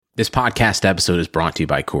This podcast episode is brought to you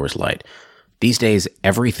by Coors Light. These days,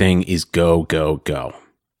 everything is go, go, go.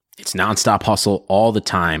 It's nonstop hustle all the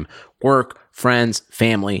time. Work, friends,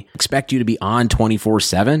 family expect you to be on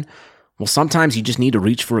 24/7. Well, sometimes you just need to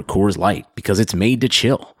reach for a Coors Light because it's made to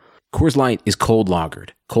chill. Coors Light is cold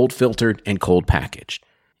lagered, cold filtered, and cold packaged.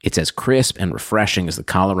 It's as crisp and refreshing as the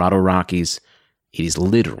Colorado Rockies. It is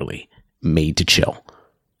literally made to chill.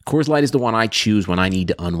 Coors Light is the one I choose when I need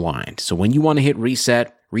to unwind. So when you want to hit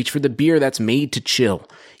reset, reach for the beer that's made to chill.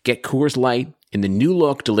 Get Coors Light in the new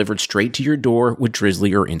look delivered straight to your door with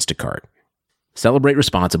Drizzly or Instacart. Celebrate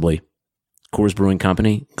responsibly. Coors Brewing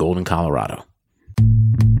Company, Golden, Colorado.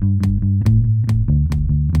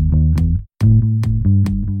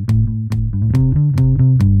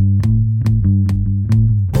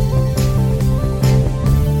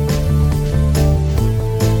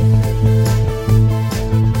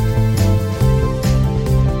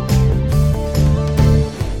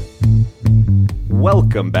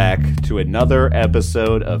 Welcome back to another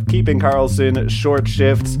episode of Keeping Karlsson Short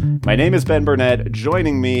Shifts. My name is Ben Burnett.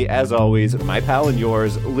 Joining me, as always, my pal and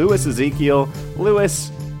yours, Louis Ezekiel.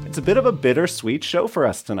 Louis, it's a bit of a bittersweet show for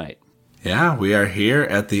us tonight. Yeah, we are here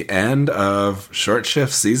at the end of Short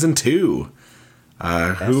Shift Season 2.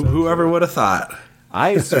 Whoever would have thought?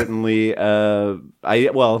 I certainly, I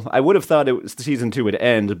would have thought Season 2 would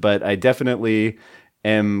end, but I definitely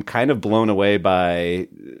am kind of blown away by...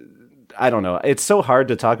 I don't know. It's so hard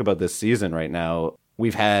to talk about this season right now.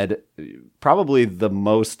 We've had probably the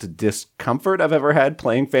most discomfort I've ever had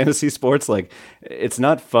playing fantasy sports. Like, it's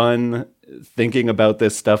not fun thinking about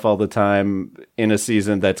this stuff all the time in a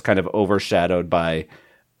season that's kind of overshadowed by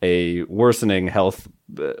a worsening health.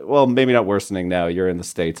 Well, maybe not worsening now. You're in the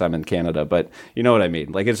States, I'm in Canada, but you know what I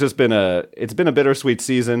mean. Like, it's been a bittersweet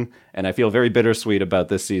season, and I feel very bittersweet about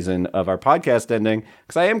this season of our podcast ending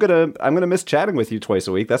because I'm gonna miss chatting with you twice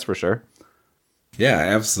a week. That's for sure. Yeah,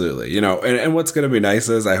 absolutely. You know, and what's going to be nice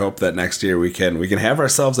is I hope that next year we can have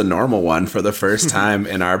ourselves a normal one for the first time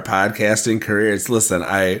in our podcasting careers. Listen,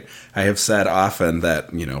 I have said often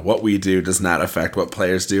that, you know, what we do does not affect what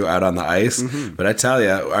players do out on the ice. Mm-hmm. But I tell you,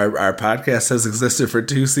 our podcast has existed for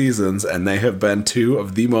 2 seasons, and they have been 2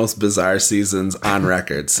 of the most bizarre seasons on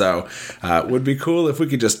record. So it would be cool if we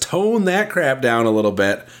could just tone that crap down a little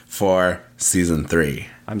bit for Season 3.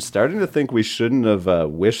 I'm starting to think we shouldn't have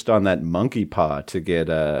wished on that monkey paw to get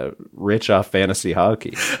rich off fantasy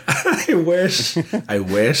hockey. I wish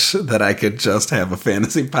that I could just have a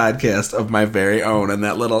fantasy podcast of my very own, and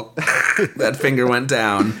that finger went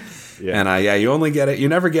down. Yeah. And you only get it. You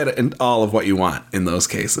never get it in all of what you want in those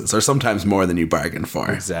cases, or sometimes more than you bargained for.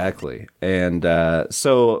 Exactly. And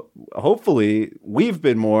so hopefully we've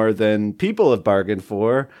been more than people have bargained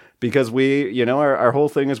for. Because our whole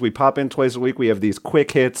thing is we pop in twice a week. We have these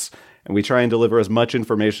quick hits, and we try and deliver as much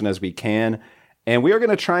information as we can. And we are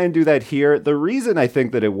going to try and do that here. The reason I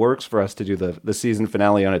think that it works for us to do the season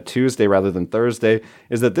finale on a Tuesday rather than Thursday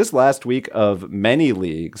is that this last week of many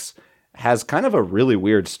leagues has kind of a really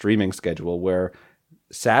weird streaming schedule where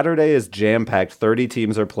Saturday is jam-packed, 30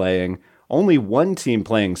 teams are playing, only one team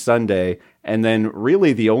playing Sunday, and then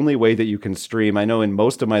really the only way that you can stream, I know in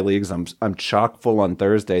most of my leagues I'm chock full on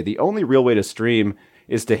Thursday. The only real way to stream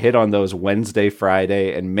is to hit on those Wednesday,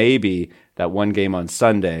 Friday, and maybe that one game on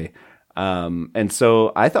Sunday. And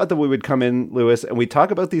so I thought that we would come in, Louis, and we talk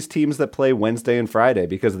about these teams that play Wednesday and Friday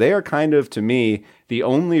because they are kind of, to me, the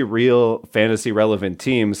only real fantasy relevant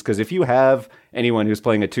teams. Because if you have anyone who's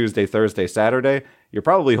playing a Tuesday, Thursday, Saturday, you're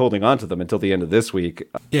probably holding on to them until the end of this week.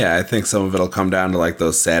 Yeah, I think some of it'll come down to like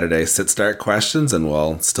those Saturday sit-start questions, and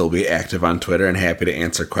we'll still be active on Twitter and happy to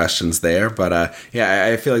answer questions there. But I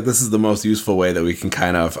feel like this is the most useful way that we can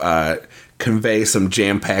kind of convey some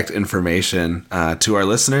jam-packed information to our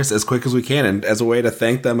listeners as quick as we can, and as a way to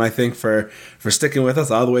thank them, I think, for sticking with us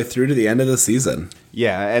all the way through to the end of the season.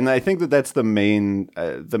 Yeah, and I think that that's the main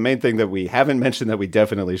thing that we haven't mentioned that we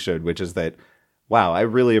definitely should, which is that, wow, I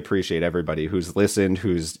really appreciate everybody who's listened,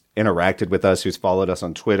 who's interacted with us, who's followed us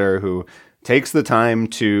on Twitter, who takes the time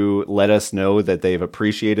to let us know that they've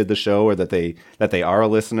appreciated the show or that they are a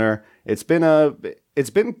listener. It's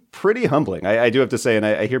been pretty humbling. I do have to say, and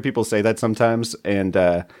I hear people say that sometimes, and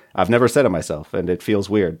I've never said it myself, and it feels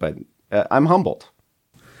weird, but I'm humbled.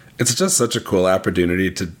 It's just such a cool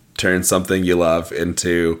opportunity to turn something you love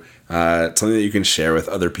into something that you can share with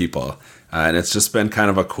other people. And it's just been kind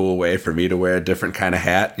of a cool way for me to wear a different kind of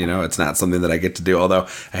hat. It's not something that I get to do, although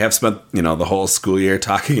I have spent, the whole school year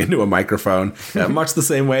talking into a microphone much the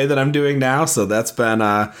same way that I'm doing now. So that's been,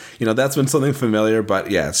 that's been something familiar. But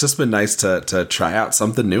yeah, it's just been nice to try out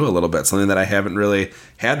something new a little bit, something that I haven't really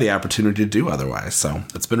had the opportunity to do otherwise. So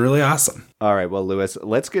it's been really awesome. All right, well, Lewis,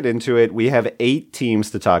 let's get into it. We have 8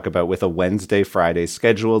 teams to talk about with a Wednesday-Friday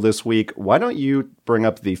schedule this week. Why don't you bring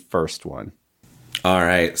up the first one? All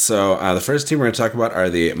right, so the first team we're going to talk about are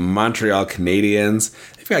the Montreal Canadiens.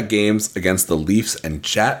 They've got games against the Leafs and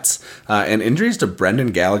Jets, and injuries to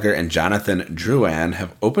Brendan Gallagher and Jonathan Drouin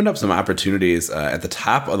have opened up some opportunities at the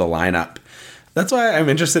top of the lineup. That's why I'm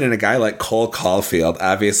interested in a guy like Cole Caulfield.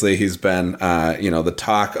 Obviously, he's been, the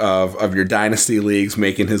talk of your dynasty leagues,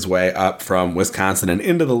 making his way up from Wisconsin and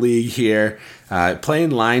into the league here.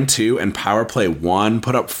 Playing line 2 and power play 1,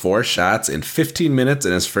 put up 4 shots in 15 minutes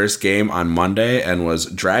in his first game on Monday and was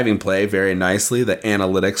driving play very nicely. The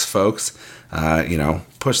analytics folks,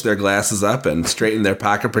 pushed their glasses up and straightened their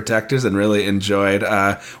pocket protectors and really enjoyed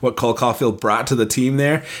what Cole Caulfield brought to the team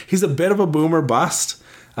there. He's a bit of a boomer bust.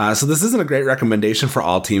 So this isn't a great recommendation for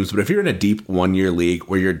all teams, but if you're in a deep one-year league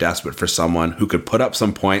where you're desperate for someone who could put up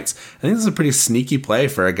some points, I think this is a pretty sneaky play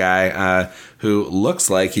for a guy who looks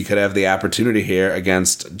like he could have the opportunity here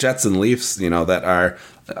against Jets and Leafs, that are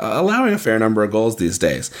allowing a fair number of goals these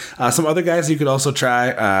days. Some other guys you could also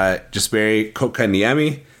try, Jesperi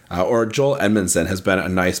Kotkaniemi. Or Joel Edmondson has been a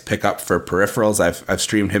nice pickup for peripherals. I've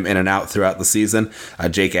streamed him in and out throughout the season.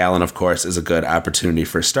 Jake Allen, of course, is a good opportunity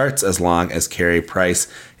for starts as long as Carey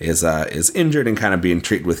Price is injured and kind of being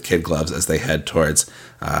treated with kid gloves as they head towards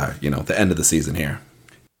the end of the season here.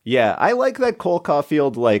 Yeah, I like that Cole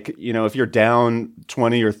Caulfield, if you're down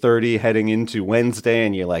 20 or 30 heading into Wednesday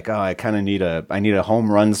and you're like, oh, I kind of need a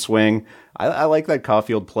home run swing. I like that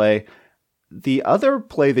Caulfield play. The other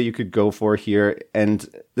play that you could go for here, and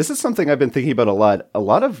this is something I've been thinking about a lot. A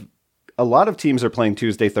lot of teams are playing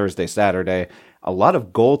Tuesday, Thursday, Saturday. A lot of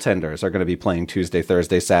goaltenders are going to be playing Tuesday,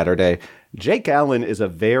 Thursday, Saturday. Jake Allen is a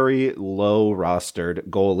very low rostered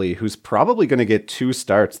goalie who's probably going to get 2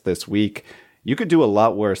 starts this week. You could do a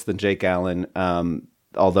lot worse than Jake Allen,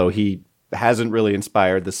 although he hasn't really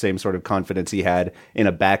inspired the same sort of confidence he had in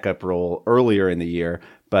a backup role earlier in the year.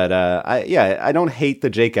 But I don't hate the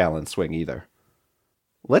Jake Allen swing either.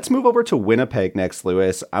 Let's move over to Winnipeg next,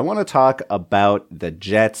 Lewis. I want to talk about the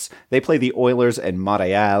Jets. They play the Oilers and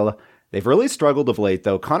Montreal. They've really struggled of late,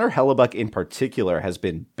 though. Connor Hellebuck in particular has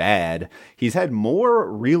been bad. He's had more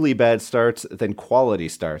really bad starts than quality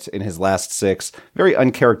starts in his last 6. Very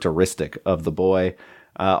uncharacteristic of the boy.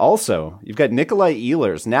 Also, you've got Nikolai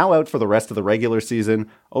Ehlers now out for the rest of the regular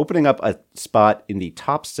season, opening up a spot in the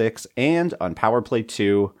top 6 and on power play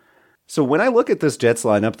 2. So when I look at this Jets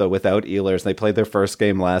lineup, though, without Ehlers, they played their first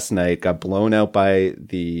game last night, got blown out by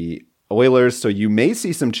the Oilers, so you may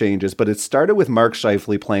see some changes, but it started with Mark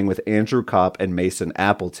Scheifele playing with Andrew Kopp and Mason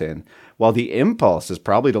Appleton. While the impulse is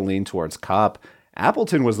probably to lean towards Kopp,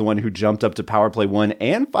 Appleton was the one who jumped up to power play 1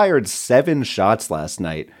 and fired 7 shots last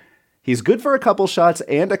night. He's good for a couple shots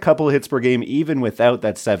and a couple hits per game, even without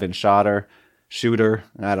that 7-shooter.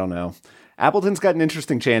 I don't know. Appleton's got an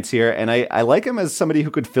interesting chance here, and I like him as somebody who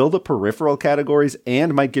could fill the peripheral categories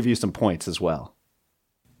and might give you some points as well.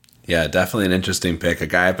 Yeah, definitely an interesting pick. A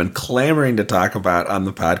guy I've been clamoring to talk about on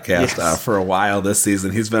the podcast for a while this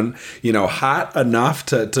season. He's been, hot enough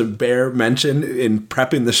to bear mention in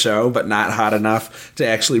prepping the show, but not hot enough to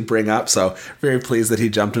actually bring up. So very pleased that he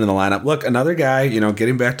jumped into the lineup. Look, another guy,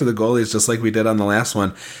 getting back to the goalies just like we did on the last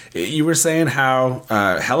one. You were saying how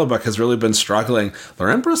Hellebuck has really been struggling.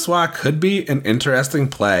 Laurent Brossoit could be an interesting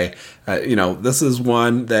play. This is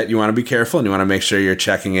one that you want to be careful and you want to make sure you're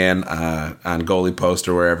checking in on Goalie Post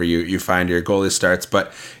or wherever you find your goalie starts.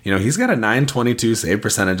 But, he's got a .922 save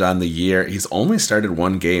percentage on the year. He's only started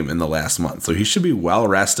 1 game in the last month, so he should be well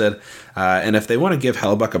rested. And if they want to give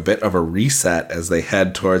Hellebuck a bit of a reset as they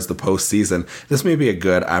head towards the postseason, this may be a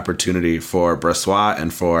good opportunity for Brossoit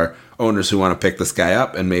and for owners who want to pick this guy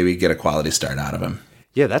up and maybe get a quality start out of him.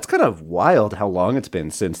 Yeah, that's kind of wild how long it's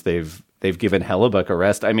been since they've given Hellebuck a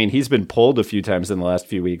rest. I mean, he's been pulled a few times in the last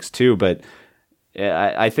few weeks too, but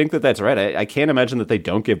I think that's right. I can't imagine that they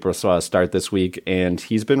don't give Brossoit a start this week, and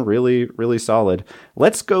he's been really, really solid.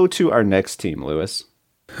 Let's go to our next team, Lewis.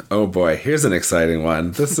 Oh boy, here's an exciting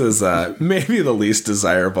one. This is maybe the least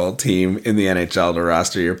desirable team in the NHL to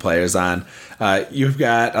roster your players on. You've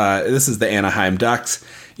got, this is the Anaheim Ducks.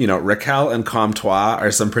 Raquel and Comtois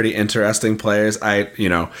are some pretty interesting players. I,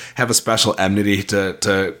 have a special enmity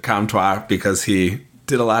to Comtois because he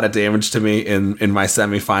did a lot of damage to me in my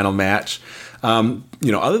semifinal match.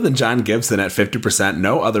 Other than John Gibson at 50%,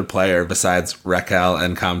 no other player besides Raquel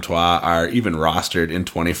and Comtois are even rostered in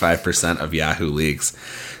 25% of Yahoo leagues.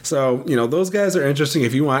 So, those guys are interesting.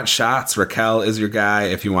 If you want shots, Raquel is your guy.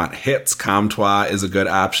 If you want hits, Comtois is a good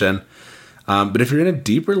option. But if you're in a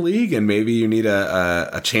deeper league and maybe you need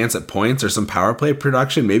a chance at points or some power play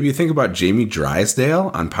production, maybe you think about Jamie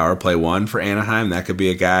Drysdale on Power Play 1 for Anaheim. That could be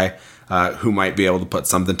a guy who might be able to put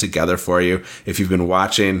something together for you. If you've been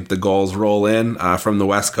watching the goals roll in from the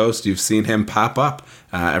West Coast, you've seen him pop up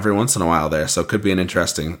every once in a while there. So it could be an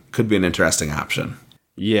interesting option.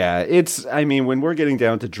 Yeah, when we're getting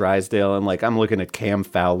down to Drysdale and I'm looking at Cam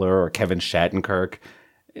Fowler or Kevin Shattenkirk,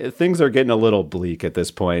 things are getting a little bleak at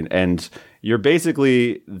this point, and you're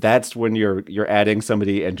basically, that's when you're adding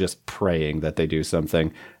somebody and just praying that they do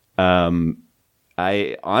something. I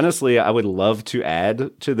would love to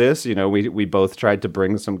add to this. We both tried to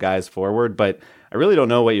bring some guys forward, but I really don't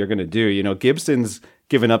know what you're going to do. Gibson's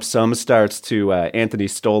given up some starts to Anthony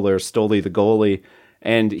Stoley the goalie,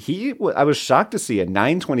 and I was shocked to see a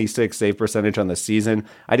 .926 save percentage on the season.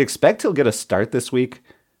 I'd expect he'll get a start this week,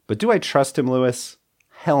 but do I trust him, Lewis?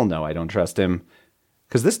 Hell no, I don't trust him,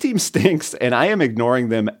 because this team stinks, and I am ignoring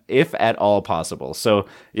them if at all possible. So,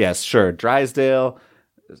 yes, sure, Drysdale,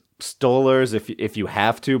 Stolers if you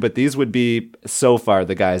have to, but these would be, so far,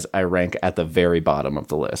 the guys I rank at the very bottom of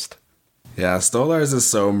the list. Yeah, Stolars is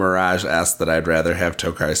so Mirage-esque that I'd rather have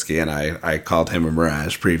Tokarski, and I called him a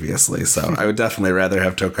Mirage previously, so I would definitely rather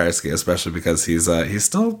have Tokarski, especially because he's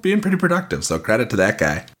still being pretty productive, so credit to that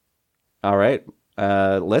guy. All right,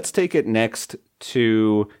 let's take it next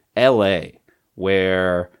to LA,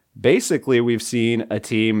 where basically we've seen a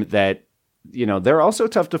team that, they're also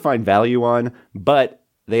tough to find value on, but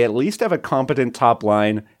they at least have a competent top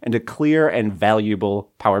line and a clear and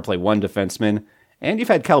valuable Power Play 1 defenseman. And you've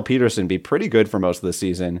had Cal Peterson be pretty good for most of the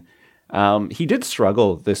season. He did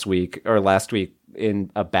struggle last week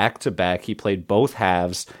in a back-to-back. He played both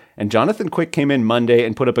halves, and Jonathan Quick came in Monday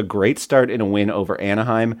and put up a great start in a win over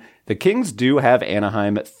Anaheim. The Kings do have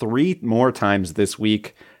Anaheim 3 more times this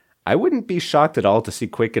week. I wouldn't be shocked at all to see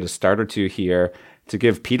Quick get a start or two here to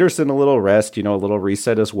give Peterson a little rest, a little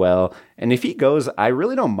reset as well. And if he goes, I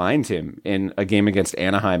really don't mind him in a game against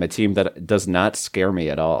Anaheim, a team that does not scare me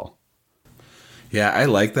at all. Yeah, I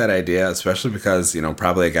like that idea, especially because,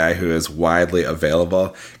 probably a guy who is widely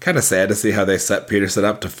available. Kind of sad to see how they set Peterson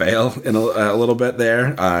up to fail in a little bit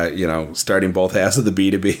there, starting both halves of the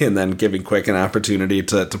B2B and then giving Quick an opportunity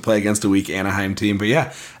to play against a weak Anaheim team. But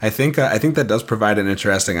yeah, I think that does provide an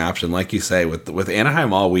interesting option. Like you say, with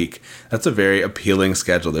Anaheim all week, that's a very appealing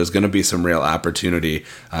schedule. There's going to be some real opportunity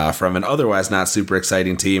from an otherwise not super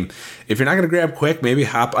exciting team. If you're not going to grab Quick, maybe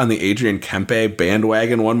hop on the Adrian Kempe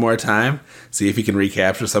bandwagon one more time. See if he can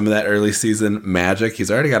recapture some of that early season magic.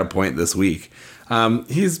 He's already got a point this week.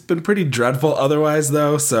 He's been pretty dreadful otherwise,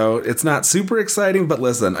 though, so it's not super exciting. But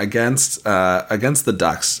listen, against the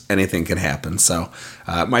Ducks, anything can happen. So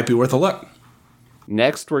it might be worth a look.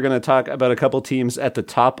 Next, we're going to talk about a couple teams at the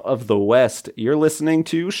top of the West. You're listening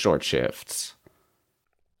to Short Shifts.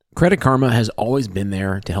 Credit Karma has always been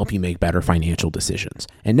there to help you make better financial decisions.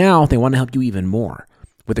 And now they want to help you even more.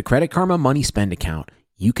 With the Credit Karma Money Spend account,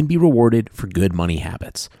 you can be rewarded for good money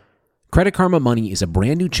habits. Credit Karma Money is a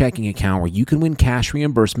brand new checking account where you can win cash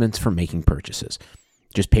reimbursements for making purchases.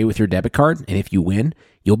 Just pay with your debit card, and if you win,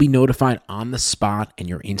 you'll be notified on the spot, and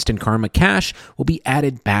your Instant Karma cash will be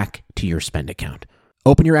added back to your spend account.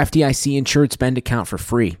 Open your FDIC insured spend account for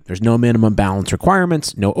free. There's no minimum balance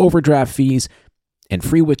requirements, no overdraft fees, and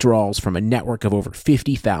free withdrawals from a network of over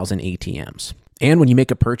 50,000 ATMs. And when you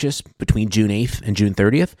make a purchase between June 8th and June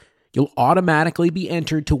 30th, you'll automatically be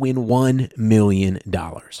entered to win $1 million.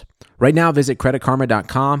 Right now, visit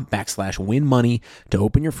creditkarma.com/winmoney to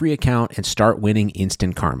open your free account and start winning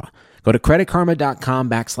instant karma. Go to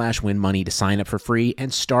creditkarma.com/winmoney to sign up for free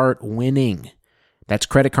and start winning. That's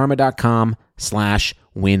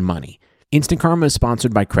creditkarma.com/winmoney. Instant Karma is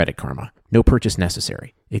sponsored by Credit Karma. No purchase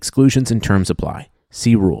necessary. Exclusions and terms apply.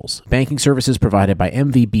 See rules. Banking services provided by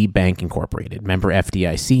MVB Bank Incorporated. Member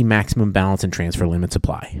FDIC. Maximum balance and transfer limits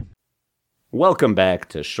apply. Welcome back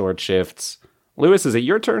to Short Shifts. Lewis, is it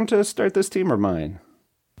your turn to start this team or mine?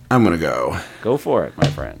 I'm going to go. Go for it, my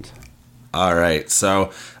friend. All right, so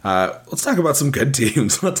let's talk about some good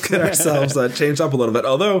teams. Let's get ourselves changed up a little bit.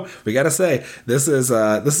 Although we got to say this is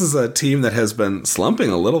a team that has been slumping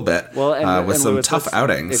a little bit with some Lewis, tough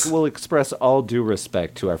outings. It will express all due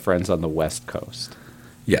respect to our friends on the West Coast.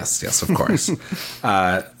 Yes, of course.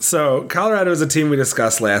 So Colorado is a team we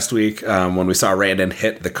discussed last week when we saw Randon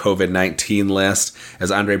hit the COVID-19 list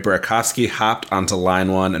as Andre Burakovsky hopped onto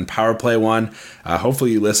line one and power play one.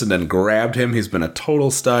 Hopefully you listened and grabbed him. He's been a total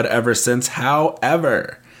stud ever since.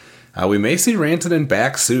 However, we may see Rantanen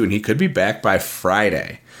back soon. He could be back by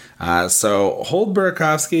Friday. So hold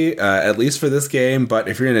Burakovsky, at least for this game. But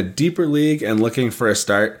if you're in a deeper league and looking for a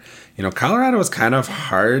start, Colorado is kind of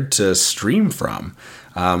hard to stream from.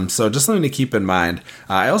 So just something to keep in mind.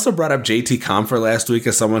 I also brought up JT Compher last week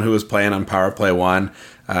as someone who was playing on Power Play 1.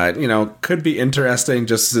 Could be interesting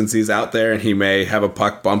just since he's out there and he may have a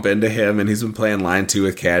puck bump into him, and he's been playing line 2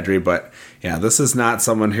 with Kadri. But yeah, this is not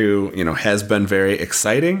someone who, has been very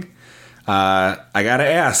exciting. I got to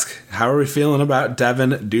ask, how are we feeling about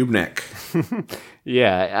Devan Dubnyk?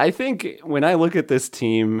 Yeah, I think when I look at this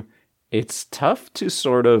team, it's tough to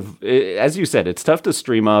sort of, as you said, it's tough to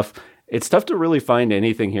stream off. It's tough to really find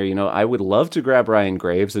anything here. I would love to grab Ryan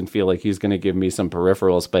Graves and feel like he's going to give me some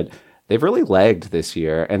peripherals, but they've really lagged this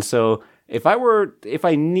year. And so if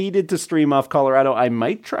I needed to stream off Colorado, I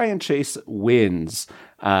might try and chase wins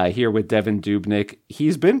here with Devan Dubnyk.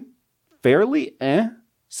 He's been fairly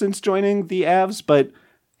since joining the Avs, but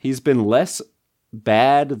he's been less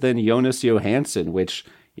bad than Jonas Johansson, which,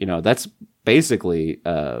 that's basically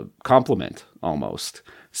a compliment almost.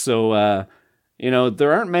 So,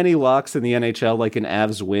 there aren't many locks in the NHL like an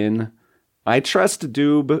Avs win. I trust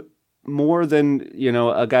Dub more than,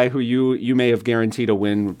 a guy who you may have guaranteed a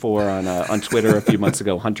win for on Twitter a few months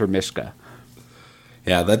ago, Hunter Mishka.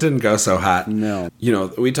 Yeah, that didn't go so hot. No.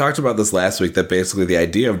 We talked about this last week, that basically the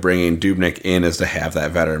idea of bringing Dubnyk in is to have that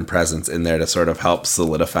veteran presence in there to sort of help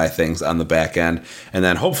solidify things on the back end, and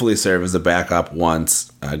then hopefully serve as a backup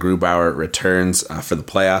once Grubauer returns for the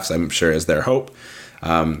playoffs, I'm sure is their hope.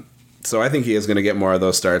 So I think he is going to get more of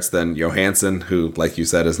those starts than Johansson, who, like you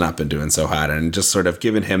said, has not been doing so hot, and just sort of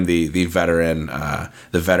giving him the veteran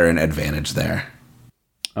advantage there.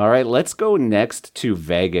 All right, let's go next to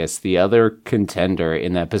Vegas, the other contender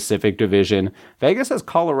in that Pacific Division. Vegas has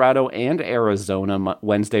Colorado and Arizona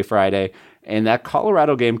Wednesday, Friday, and that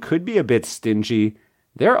Colorado game could be a bit stingy.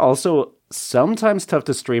 They're also sometimes tough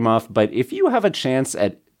to stream off, but if you have a chance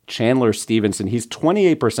at Chandler Stevenson, he's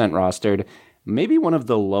 28% rostered, maybe one of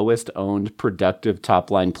the lowest owned productive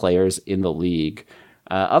top-line players in the league.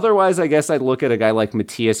 Otherwise, I guess I'd look at a guy like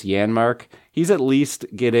Matthias Janmark. He's at least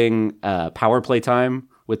getting power play time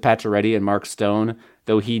with Pacioretty and Mark Stone,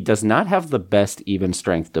 though he does not have the best even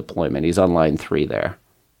strength deployment. He's on line 3 there.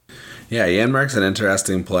 Yeah, Janmark's an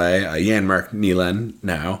interesting play. Janmark Nyland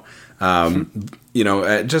now.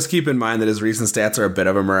 Just keep in mind that his recent stats are a bit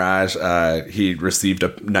of a mirage. He received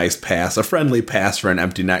a nice pass, a friendly pass for an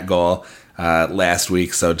empty net goal last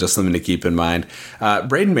week, so just something to keep in mind.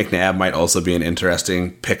 Braden McNabb might also be an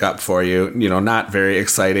interesting pickup for you. Not very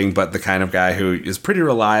exciting, but the kind of guy who is pretty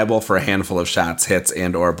reliable for a handful of shots, hits,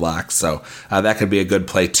 and or blocks. So that could be a good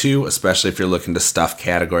play too, especially if you're looking to stuff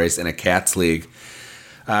categories in a Cats league.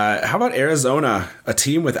 How about Arizona, a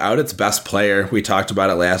team without its best player? We talked about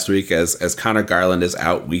it last week as Connor Garland is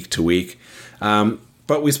out week to week.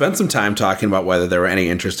 But we spent some time talking about whether there were any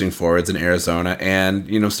interesting forwards in Arizona,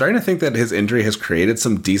 and, starting to think that his injury has created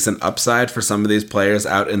some decent upside for some of these players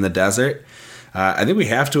out in the desert. I think we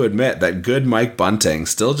have to admit that good Mike Bunting,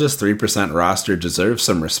 still just 3% roster, deserves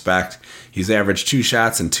some respect. He's averaged 2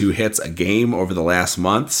 shots and 2 hits a game over the last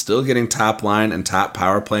month, still getting top line and top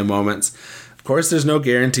power play moments. Of course, there's no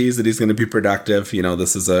guarantees that he's going to be productive.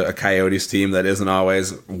 This is a Coyotes team that isn't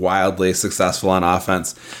always wildly successful on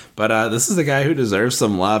offense. But this is a guy who deserves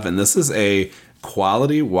some love, and this is a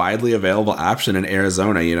quality, widely available option in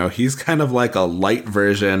Arizona. He's kind of like a light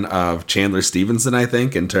version of Chandler Stevenson, I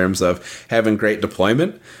think, in terms of having great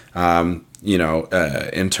deployment.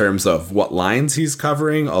 In terms of what lines he's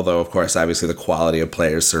covering, although, of course, obviously the quality of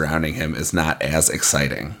players surrounding him is not as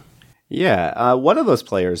exciting. Yeah, one of those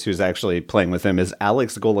players who's actually playing with him is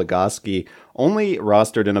Alex Goligoski, only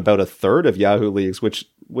rostered in about a third of Yahoo leagues, which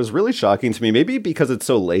was really shocking to me. Maybe because it's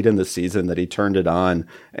so late in the season that he turned it on,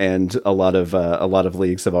 and a lot of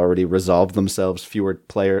leagues have already resolved themselves, fewer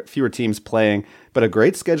teams playing. But a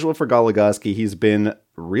great schedule for Goligoski. He's been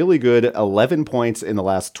really good, 11 points in the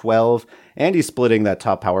last 12, and he's splitting that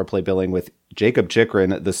top power play billing with Jacob Chychrun,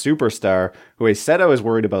 the superstar, who I said I was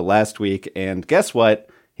worried about last week, and guess what?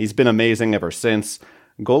 He's been amazing ever since.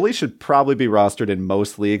 Goalie should probably be rostered in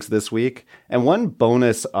most leagues this week. And one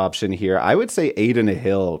bonus option here, I would say Aiden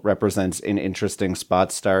Hill represents an interesting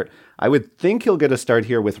spot start. I would think he'll get a start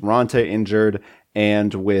here with Ronta injured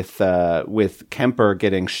and with Kemper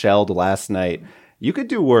getting shelled last night. You could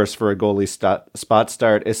do worse for a goalie spot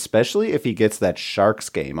start, especially if he gets that Sharks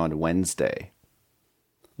game on Wednesday.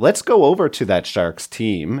 Let's go over to that Sharks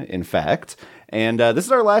team, in fact. And this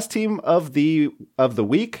is our last team of the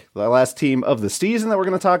week, the last team of the season that we're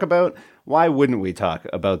going to talk about. Why wouldn't we talk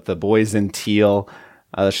about the boys in teal?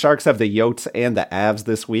 The Sharks have the Yotes and the Avs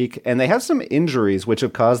this week, and they have some injuries which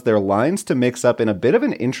have caused their lines to mix up in a bit of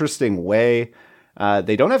an interesting way.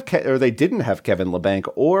 They didn't have Kevin Labanc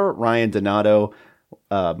or Ryan Donato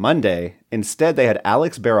Monday. Instead, they had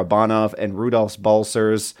Alex Barabanov and Rudolf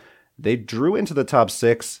Balcers. They drew into the top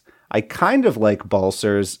 6. I kind of like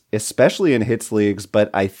Balcers, especially in hits leagues, but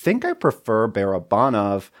I think I prefer Barry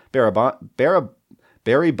Bonzov,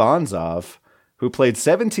 who played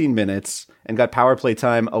 17 minutes and got power play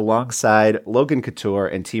time alongside Logan Couture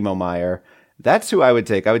and Timo Meier. That's who I would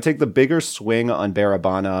take. I would take the bigger swing on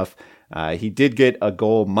Barabanov. He did get a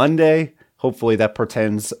goal Monday. Hopefully that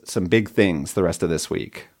portends some big things the rest of this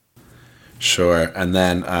week. Sure. And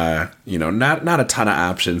then, not a ton of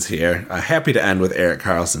options here. Happy to end with Erik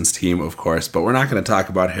Karlsson's team, of course, but we're not going to talk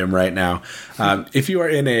about him right now. If you are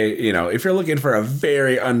if you're looking for a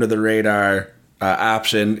very under the radar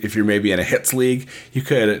option, if you're maybe in a hits league, you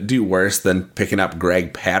could do worse than picking up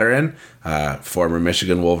Greg Pateryn, former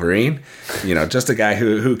Michigan Wolverine. Just a guy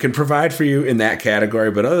who can provide for you in that category.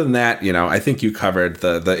 But other than that, I think you covered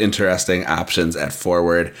the interesting options at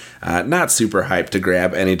forward. Not super hyped to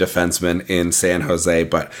grab any defenseman in San Jose,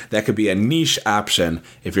 but that could be a niche option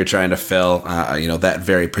if you're trying to fill, that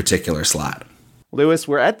very particular slot. Lewis,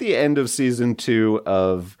 we're at the end of season 2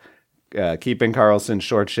 of Keeping Karlsson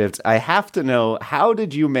Short Shifts. I have to know, how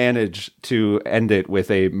did you manage to end it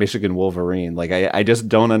with a Michigan Wolverine? Like, I just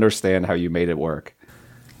don't understand how you made it work.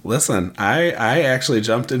 Listen, I actually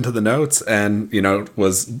jumped into the notes and,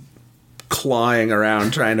 was clawing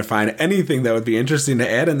around trying to find anything that would be interesting to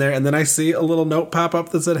add in there. And then I see a little note pop up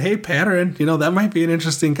that said, hey, Pateryn, that might be an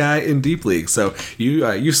interesting guy in Deep League. So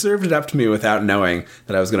you served it up to me without knowing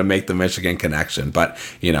that I was going to make the Michigan connection. But,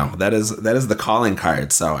 that is the calling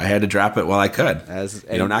card. So I had to drop it while I could. Not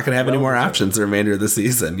going to have any more options the remainder of the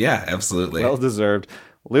season. Yeah, absolutely. Well deserved.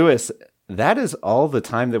 Lewis, that is all the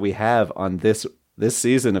time that we have on this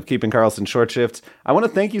season of Keeping Karlsson Short Shifts. I want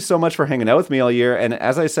to thank you so much for hanging out with me all year. And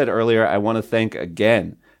as I said earlier, I want to thank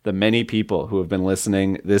again the many people who have been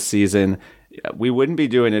listening this season. We wouldn't be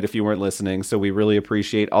doing it if you weren't listening. So we really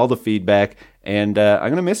appreciate all the feedback. And I'm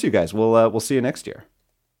going to miss you guys. We'll see you next year.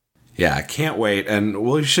 Yeah, I can't wait. And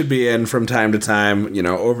we should be in from time to time,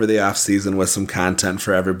 over the off season with some content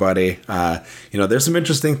for everybody. There's some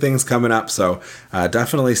interesting things coming up, so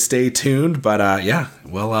definitely stay tuned. But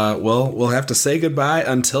we'll have to say goodbye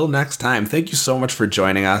until next time. Thank you so much for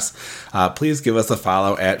joining us. Please give us a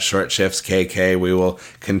follow at Short Shifts KK. We will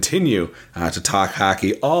continue to talk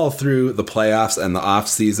hockey all through the playoffs and the off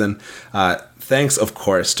season. Thanks, of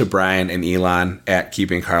course, to Brian and Elon at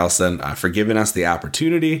Keeping Karlsson for giving us the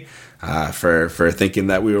opportunity, for thinking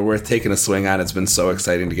that we were worth taking a swing on. It's been so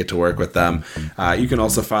exciting to get to work with them. You can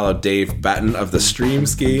also follow Dave Betton of the Stream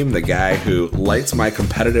Scheme, the guy who lights my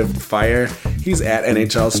competitive fire. He's at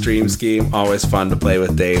NHL Stream Scheme. Always fun to play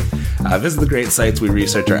with Dave. Visit the great sites we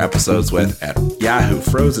research our episodes with at Yahoo,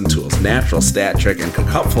 Frozen Tools, Natural, Stat Trick, and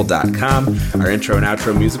Cupful.com. Our intro and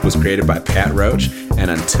outro music was created by Pat Roach. And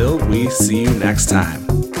until we see you next time,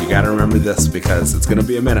 you got to remember this, because it's going to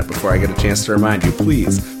be a minute before I get a chance to remind you.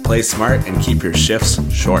 Please play smart and keep your shifts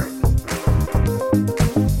short.